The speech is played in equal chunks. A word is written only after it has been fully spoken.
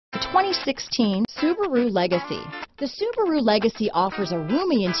2016 Subaru Legacy. The Subaru Legacy offers a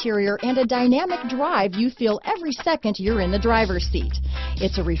roomy interior and a dynamic drive you feel every second you're in the driver's seat.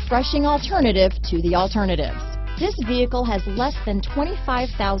 It's a refreshing alternative to the alternatives. This vehicle has less than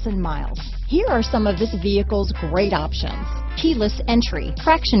 25,000 miles. Here are some of this vehicle's great options: keyless entry,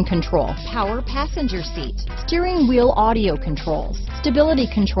 traction control, power passenger seat, steering wheel audio controls, stability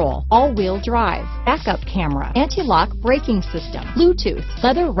control, all-wheel drive, backup camera, anti-lock braking system, Bluetooth,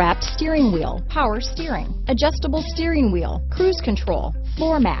 leather-wrapped steering wheel, power steering, adjustable steering wheel, cruise control,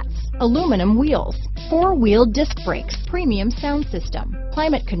 floor mats, aluminum wheels, four-wheel disc brakes, premium sound system,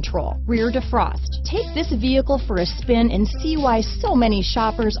 climate control, rear defrost. Take this vehicle for a spin and see why so many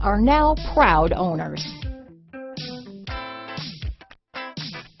shoppers are now proud owners.